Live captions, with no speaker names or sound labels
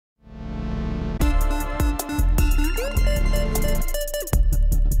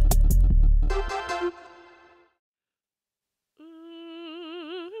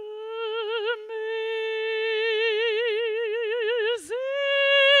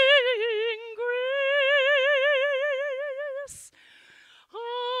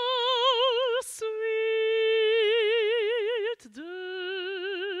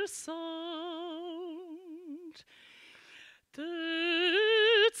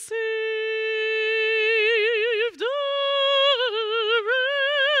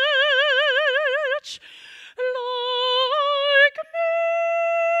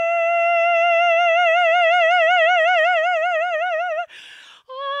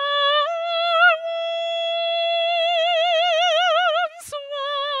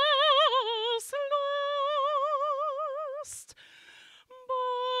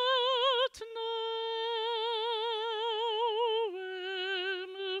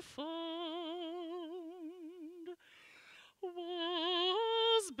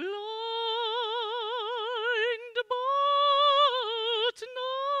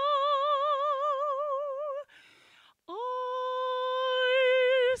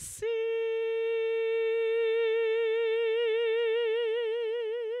mercy.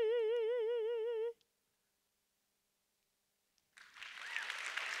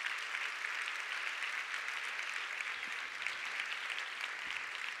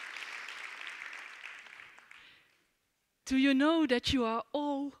 Do you know that you are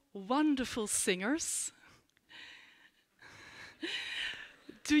all wonderful singers?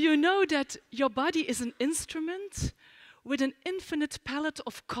 Do you know that your body is an instrument with an infinite palette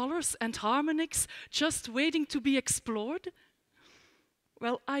of colors and harmonics just waiting to be explored?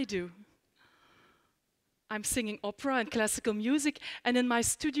 Well, I do. I'm singing opera and classical music, and in my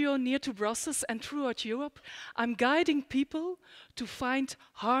studio near to Brussels and throughout Europe, I'm guiding people to find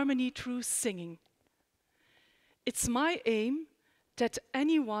harmony through singing. It's my aim that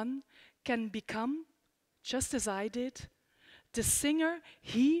anyone can become, just as I did, the singer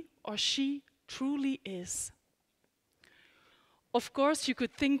he or she truly is. Of course, you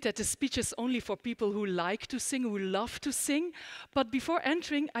could think that the speech is only for people who like to sing, who love to sing, but before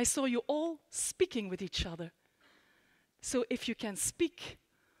entering, I saw you all speaking with each other. So if you can speak,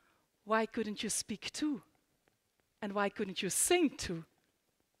 why couldn't you speak too? And why couldn't you sing too?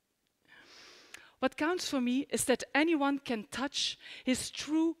 What counts for me is that anyone can touch his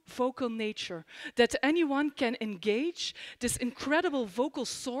true vocal nature, that anyone can engage this incredible vocal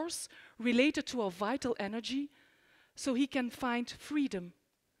source related to our vital energy, so he can find freedom,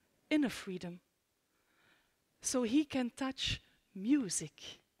 inner freedom, so he can touch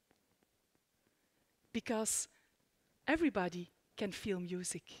music. Because everybody can feel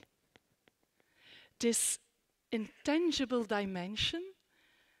music. This intangible dimension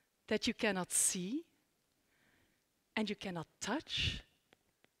that you cannot see and you cannot touch,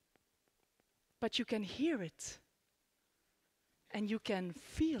 but you can hear it and you can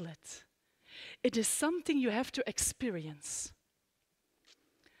feel it. It is something you have to experience.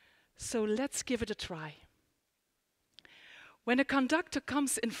 So let's give it a try. When a conductor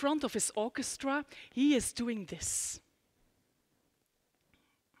comes in front of his orchestra, he is doing this.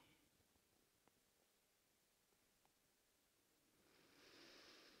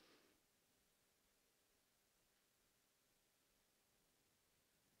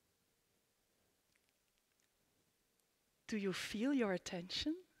 Do you feel your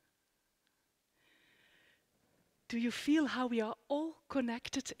attention? Do you feel how we are all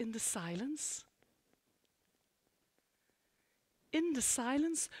connected in the silence? In the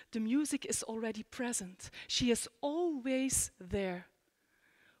silence, the music is already present. She is always there.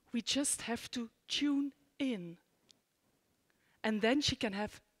 We just have to tune in. And then she can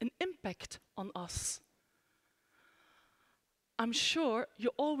have an impact on us. I'm sure you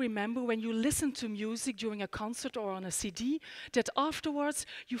all remember when you listened to music during a concert or on a CD, that afterwards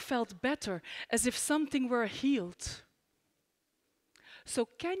you felt better, as if something were healed. So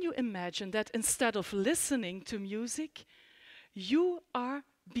can you imagine that instead of listening to music, you are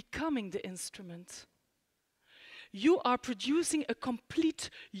becoming the instrument? You are producing a complete,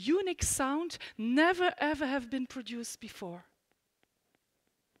 unique sound never ever have been produced before.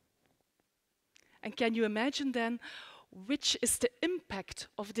 And can you imagine then which is the impact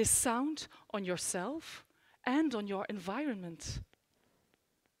of this sound on yourself and on your environment?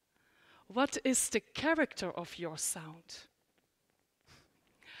 What is the character of your sound?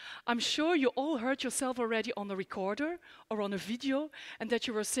 I'm sure you all heard yourself already on a recorder or on a video, and that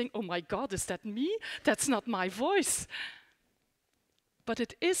you were saying, "Oh my God, is that me? That's not my voice." But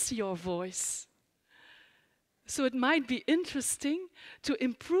it is your voice. So it might be interesting to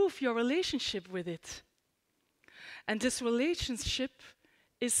improve your relationship with it. And this relationship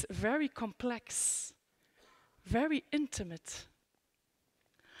is very complex, very intimate.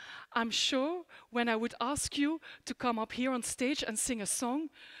 I'm sure when I would ask you to come up here on stage and sing a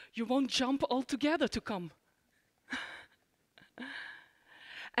song, you won't jump all together to come.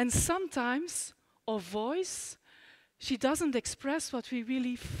 And sometimes our voice, she doesn't express what we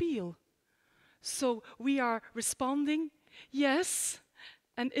really feel. So we are responding, yes,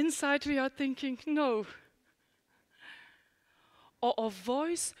 and inside we are thinking, no. Or our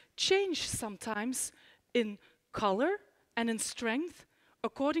voice changes sometimes in color and in strength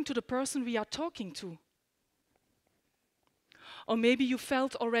according to the person we are talking to. Or maybe you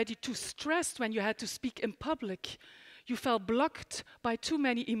felt already too stressed when you had to speak in public. You felt blocked by too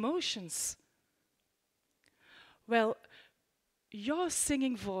many emotions. Well, your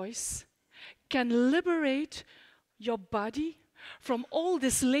singing voice can liberate your body from all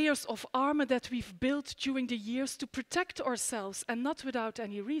these layers of armor that we've built during the years to protect ourselves, and not without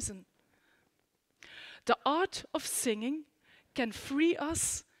any reason. The art of singing can free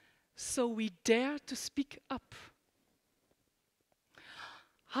us so we dare to speak up.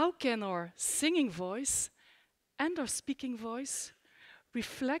 How can our singing voice and our speaking voice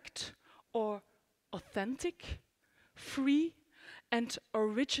reflect our authentic, free, and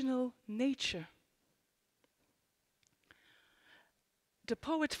original nature? The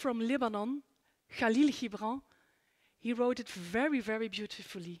poet from Lebanon, Khalil Gibran, he wrote it very, very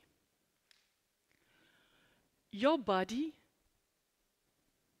beautifully. Your body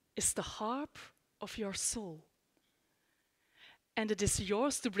is the harp of your soul, and it is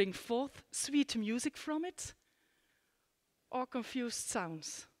yours to bring forth sweet music from it or confused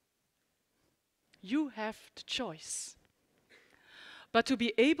sounds. You have the choice. But to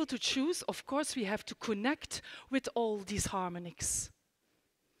be able to choose, of course, we have to connect with all these harmonics.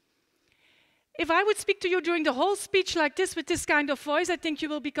 If I would speak to you during the whole speech like this, with this kind of voice, I think you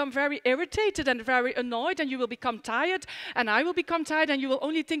will become very irritated and very annoyed, and you will become tired, and I will become tired, and you will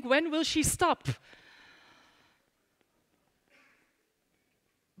only think, when will she stop?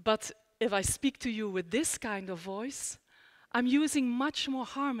 But if I speak to you with this kind of voice, I'm using much more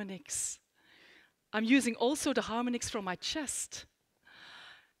harmonics. I'm using also the harmonics from my chest.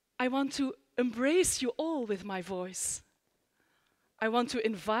 I want to embrace you all with my voice. I want to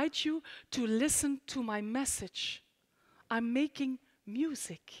invite you to listen to my message. I'm making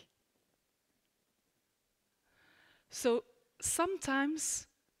music. So sometimes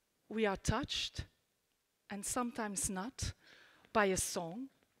we are touched, and sometimes not, by a song,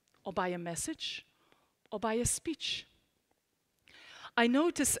 or by a message, or by a speech. I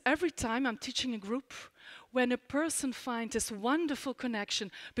notice every time I'm teaching a group, when a person finds this wonderful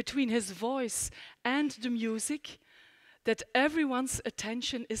connection between his voice and the music, that everyone's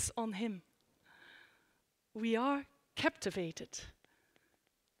attention is on him. We are captivated,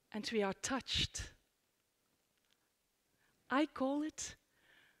 and we are touched. I call it,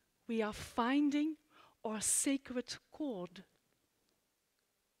 we are finding our sacred chord.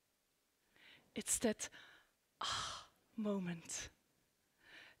 It's that moment.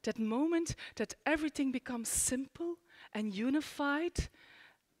 That moment that everything becomes simple and unified,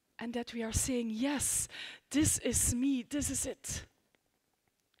 and that we are saying, yes, this is me, this is it.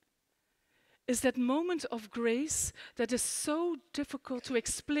 Is that moment of grace that is so difficult to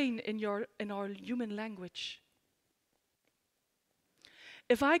explain in our human language.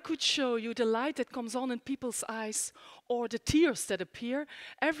 If I could show you the light that comes on in people's eyes, or the tears that appear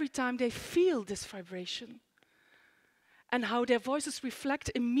every time they feel this vibration, and how their voices reflect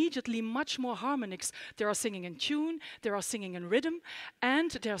immediately much more harmonics. They are singing in tune, they are singing in rhythm,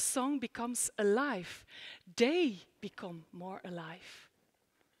 and their song becomes alive. They become more alive.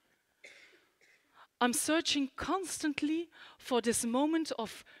 I'm searching constantly for this moment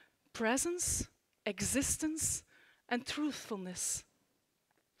of presence, existence, and truthfulness.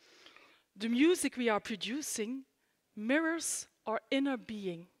 The music we are producing mirrors our inner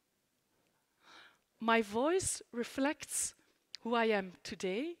being. My voice reflects who I am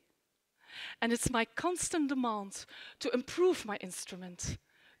today, and it's my constant demand to improve my instrument,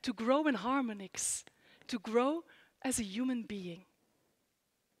 to grow in harmonics, to grow as a human being.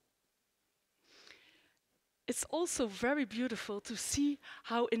 It's also very beautiful to see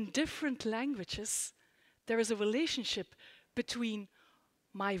how in different languages there is a relationship between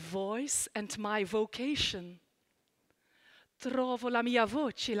my voice and my vocation. Trovo la mia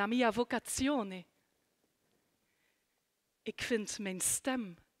voce, la mia vocazione. Ik vind mijn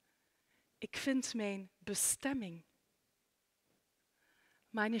stem. Ik vind mijn bestemming.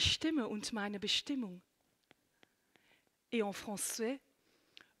 Meine Stimme und meine Bestimmung. Et en français,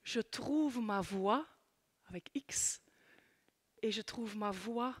 je trouve ma voix avec X et je trouve ma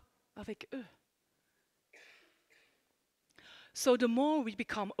voix avec E. So the more we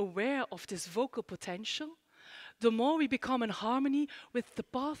become aware of this vocal potential, the more we become in harmony with the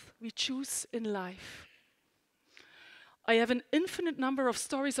path we choose in life. I have an infinite number of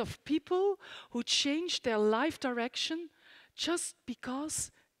stories of people who changed their life direction just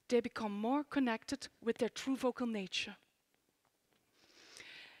because they become more connected with their true vocal nature.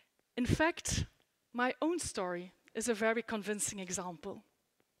 In fact, my own story is a very convincing example.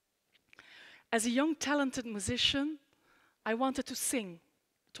 As a young talented musician, I wanted to sing.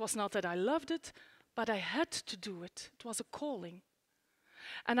 It was not that I loved it, but I had to do it. It was a calling.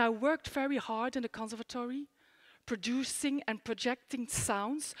 And I worked very hard in the conservatory, producing and projecting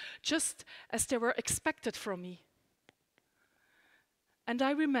sounds just as they were expected from me. And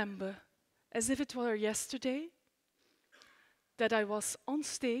I remember, as if it were yesterday, that I was on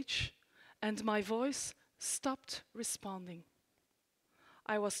stage and my voice stopped responding.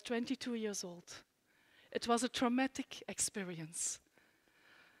 I was 22 years old. It was a traumatic experience.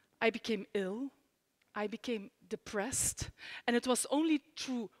 I became ill. I became depressed, and it was only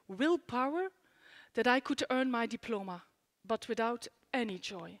through willpower that I could earn my diploma, but without any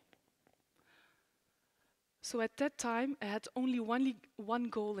joy. So at that time, I had only one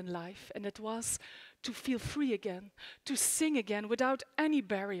goal in life, and it was to feel free again, to sing again without any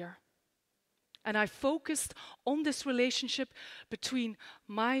barrier. And I focused on this relationship between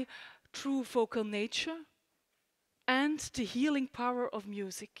my true vocal nature and the healing power of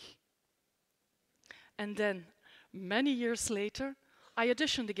music. And then, many years later, I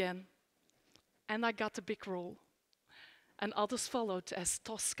auditioned again, and I got a big role. And others followed, as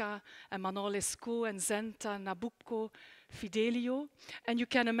Tosca and Manon Lescaut and Zenta, Nabucco, Fidelio. And you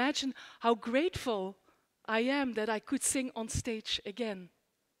can imagine how grateful I am that I could sing on stage again.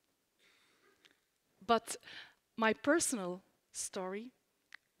 But my personal story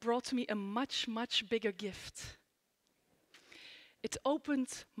brought me a much, much bigger gift. It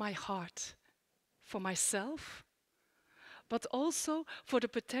opened my heart for myself, but also for the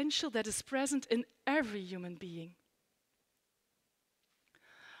potential that is present in every human being.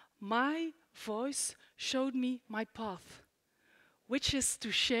 My voice showed me my path, which is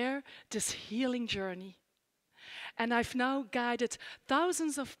to share this healing journey. And I've now guided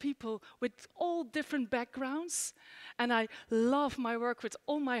thousands of people with all different backgrounds, and I love my work with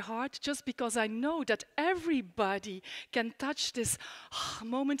all my heart just because I know that everybody can touch this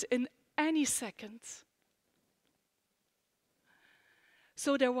moment in any second.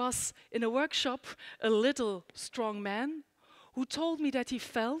 So there was, in a workshop, a little strong man who told me that he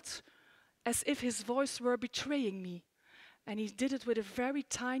felt as if his voice were betraying me, and he did it with a very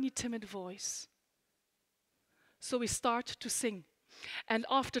tiny, timid voice. So we started to sing. And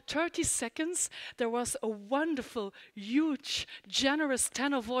after 30 seconds, there was a wonderful, huge, generous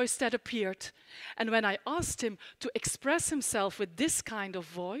tenor voice that appeared. And when I asked him to express himself with this kind of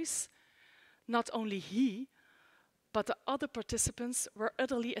voice, not only he, but the other participants were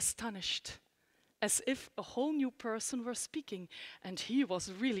utterly astonished, as if a whole new person were speaking, and he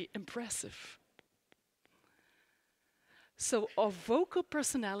was really impressive. So our vocal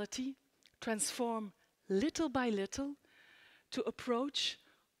personality transforms little by little to approach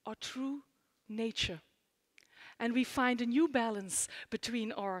our true nature. And we find a new balance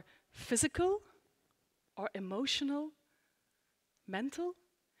between our physical, our emotional, mental,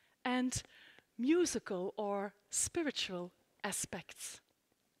 and musical or spiritual aspects.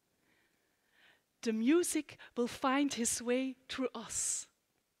 The music will find his way through us.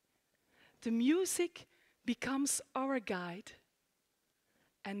 The music becomes our guide,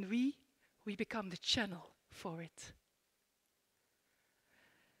 and we become the channel for it.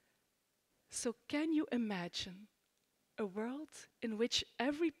 So can you imagine a world in which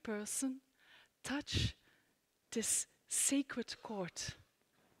every person touch this sacred chord?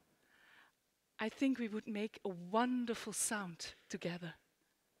 I think we would make a wonderful sound together.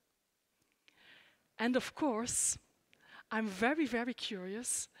 And of course, I'm very, very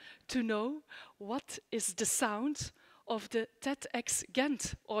curious to know what is the sound of the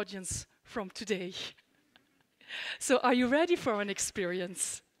TEDxGhent audience from today. So are you ready for an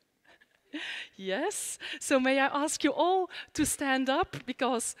experience? Yes? So may I ask you all to stand up,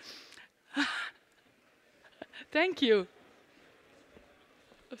 because thank you.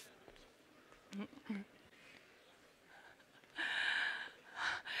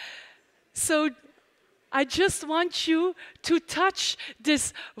 So I just want you to touch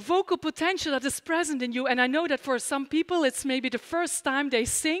this vocal potential that is present in you. And I know that for some people it's maybe the first time they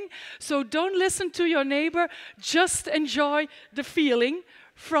sing. So don't listen to your neighbor. Just enjoy the feeling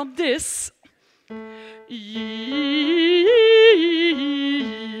from this. Can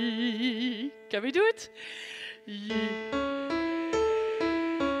we do it?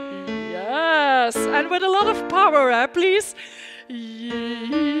 Yes. And with a lot of power, please.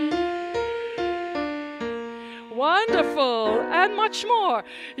 Wonderful, and much more.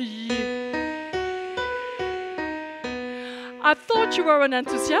 I thought you were an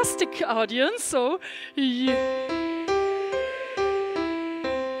enthusiastic audience, so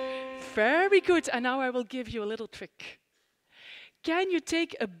very good. And now I will give you a little trick. Can you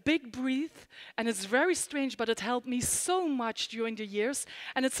take a big breath? And it's very strange, but it helped me so much during the years.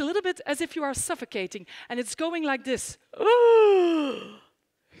 And it's a little bit as if you are suffocating, and it's going like this.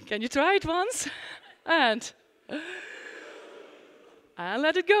 Can you try it once? And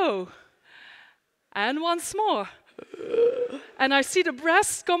let it go. And once more. And I see the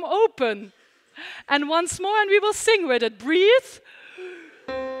breasts come open. And once more, and we will sing with it. Breathe.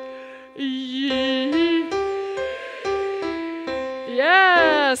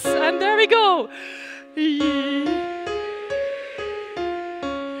 Yes, and there we go.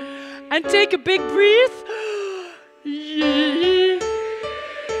 And take a big breath.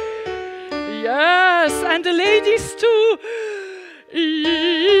 Yes, and the ladies too.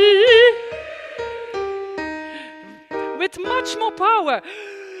 With much more power.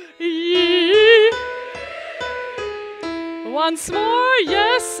 Once more,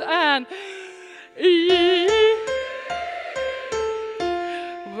 yes, and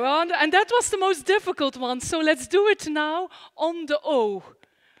and that was the most difficult one, so let's do it now on the O.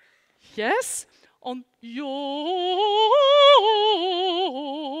 Yes? On yo.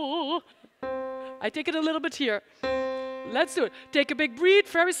 I take it a little bit here. Let's do it. Take a big breath,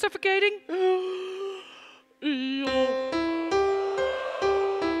 very suffocating.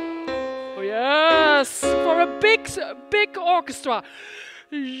 Oh, yes, for a big orchestra.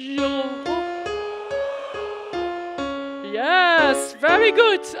 Yes, very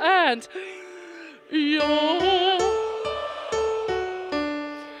good. And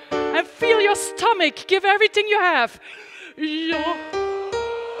feel your stomach. Give everything you have.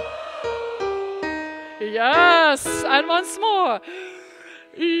 Yes, and once more.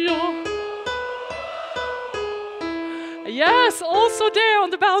 Yes, also there on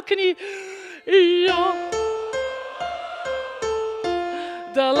the balcony.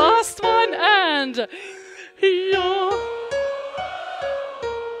 The last one, and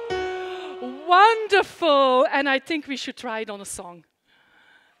wonderful. And I think we should try it on a song.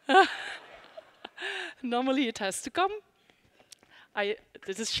 Normally it has to come.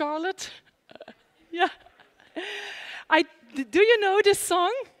 This is Charlotte. Yeah. Do you know this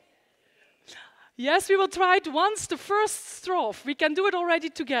song? Yes, we will try it once, the first strophe. We can do it already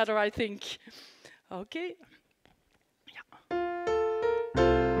together, I think. Okay. Yeah.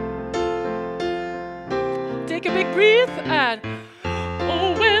 Take a big breath and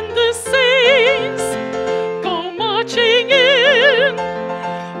oh, when the saints go marching in.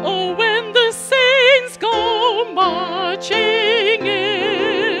 Oh, when the saints go marching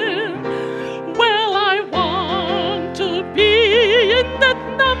in. Well, I want to be in that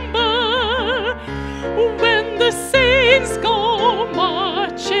number. When the saints go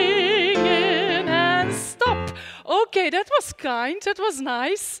marching in. And stop. Okay, that was kind, that was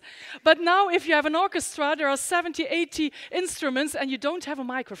nice. But now if you have an orchestra, there are 70, 80 instruments and you don't have a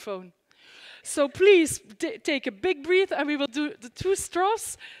microphone. So please take a big breath and we will do the 2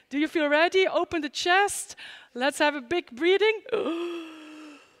 strophes. Do you feel ready? Open the chest. Let's have a big breathing.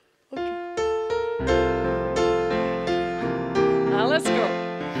 Okay. Now let's go.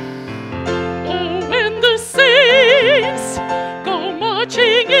 Oh, when the saints go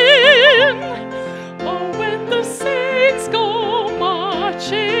marching in. Oh, when the saints go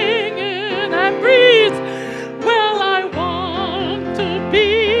marching in. And breathe. Well, I want to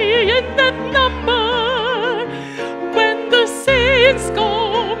be in that number. When the saints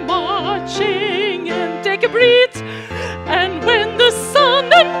go marching in. Take a breath. And when the sun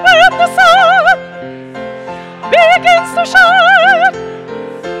begins to shine.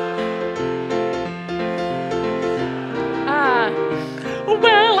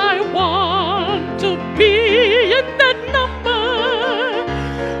 Well, I want to be in that number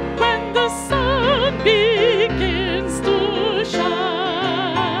when the sun begins to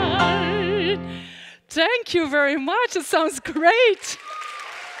shine. Thank you very much. It sounds great.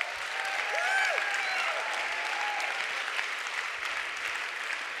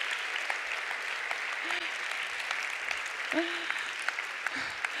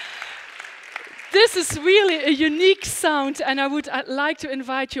 This is really a unique sound, and I'd like to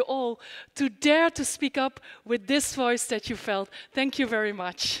invite you all to dare to speak up with this voice that you felt. Thank you very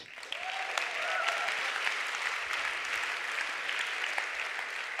much.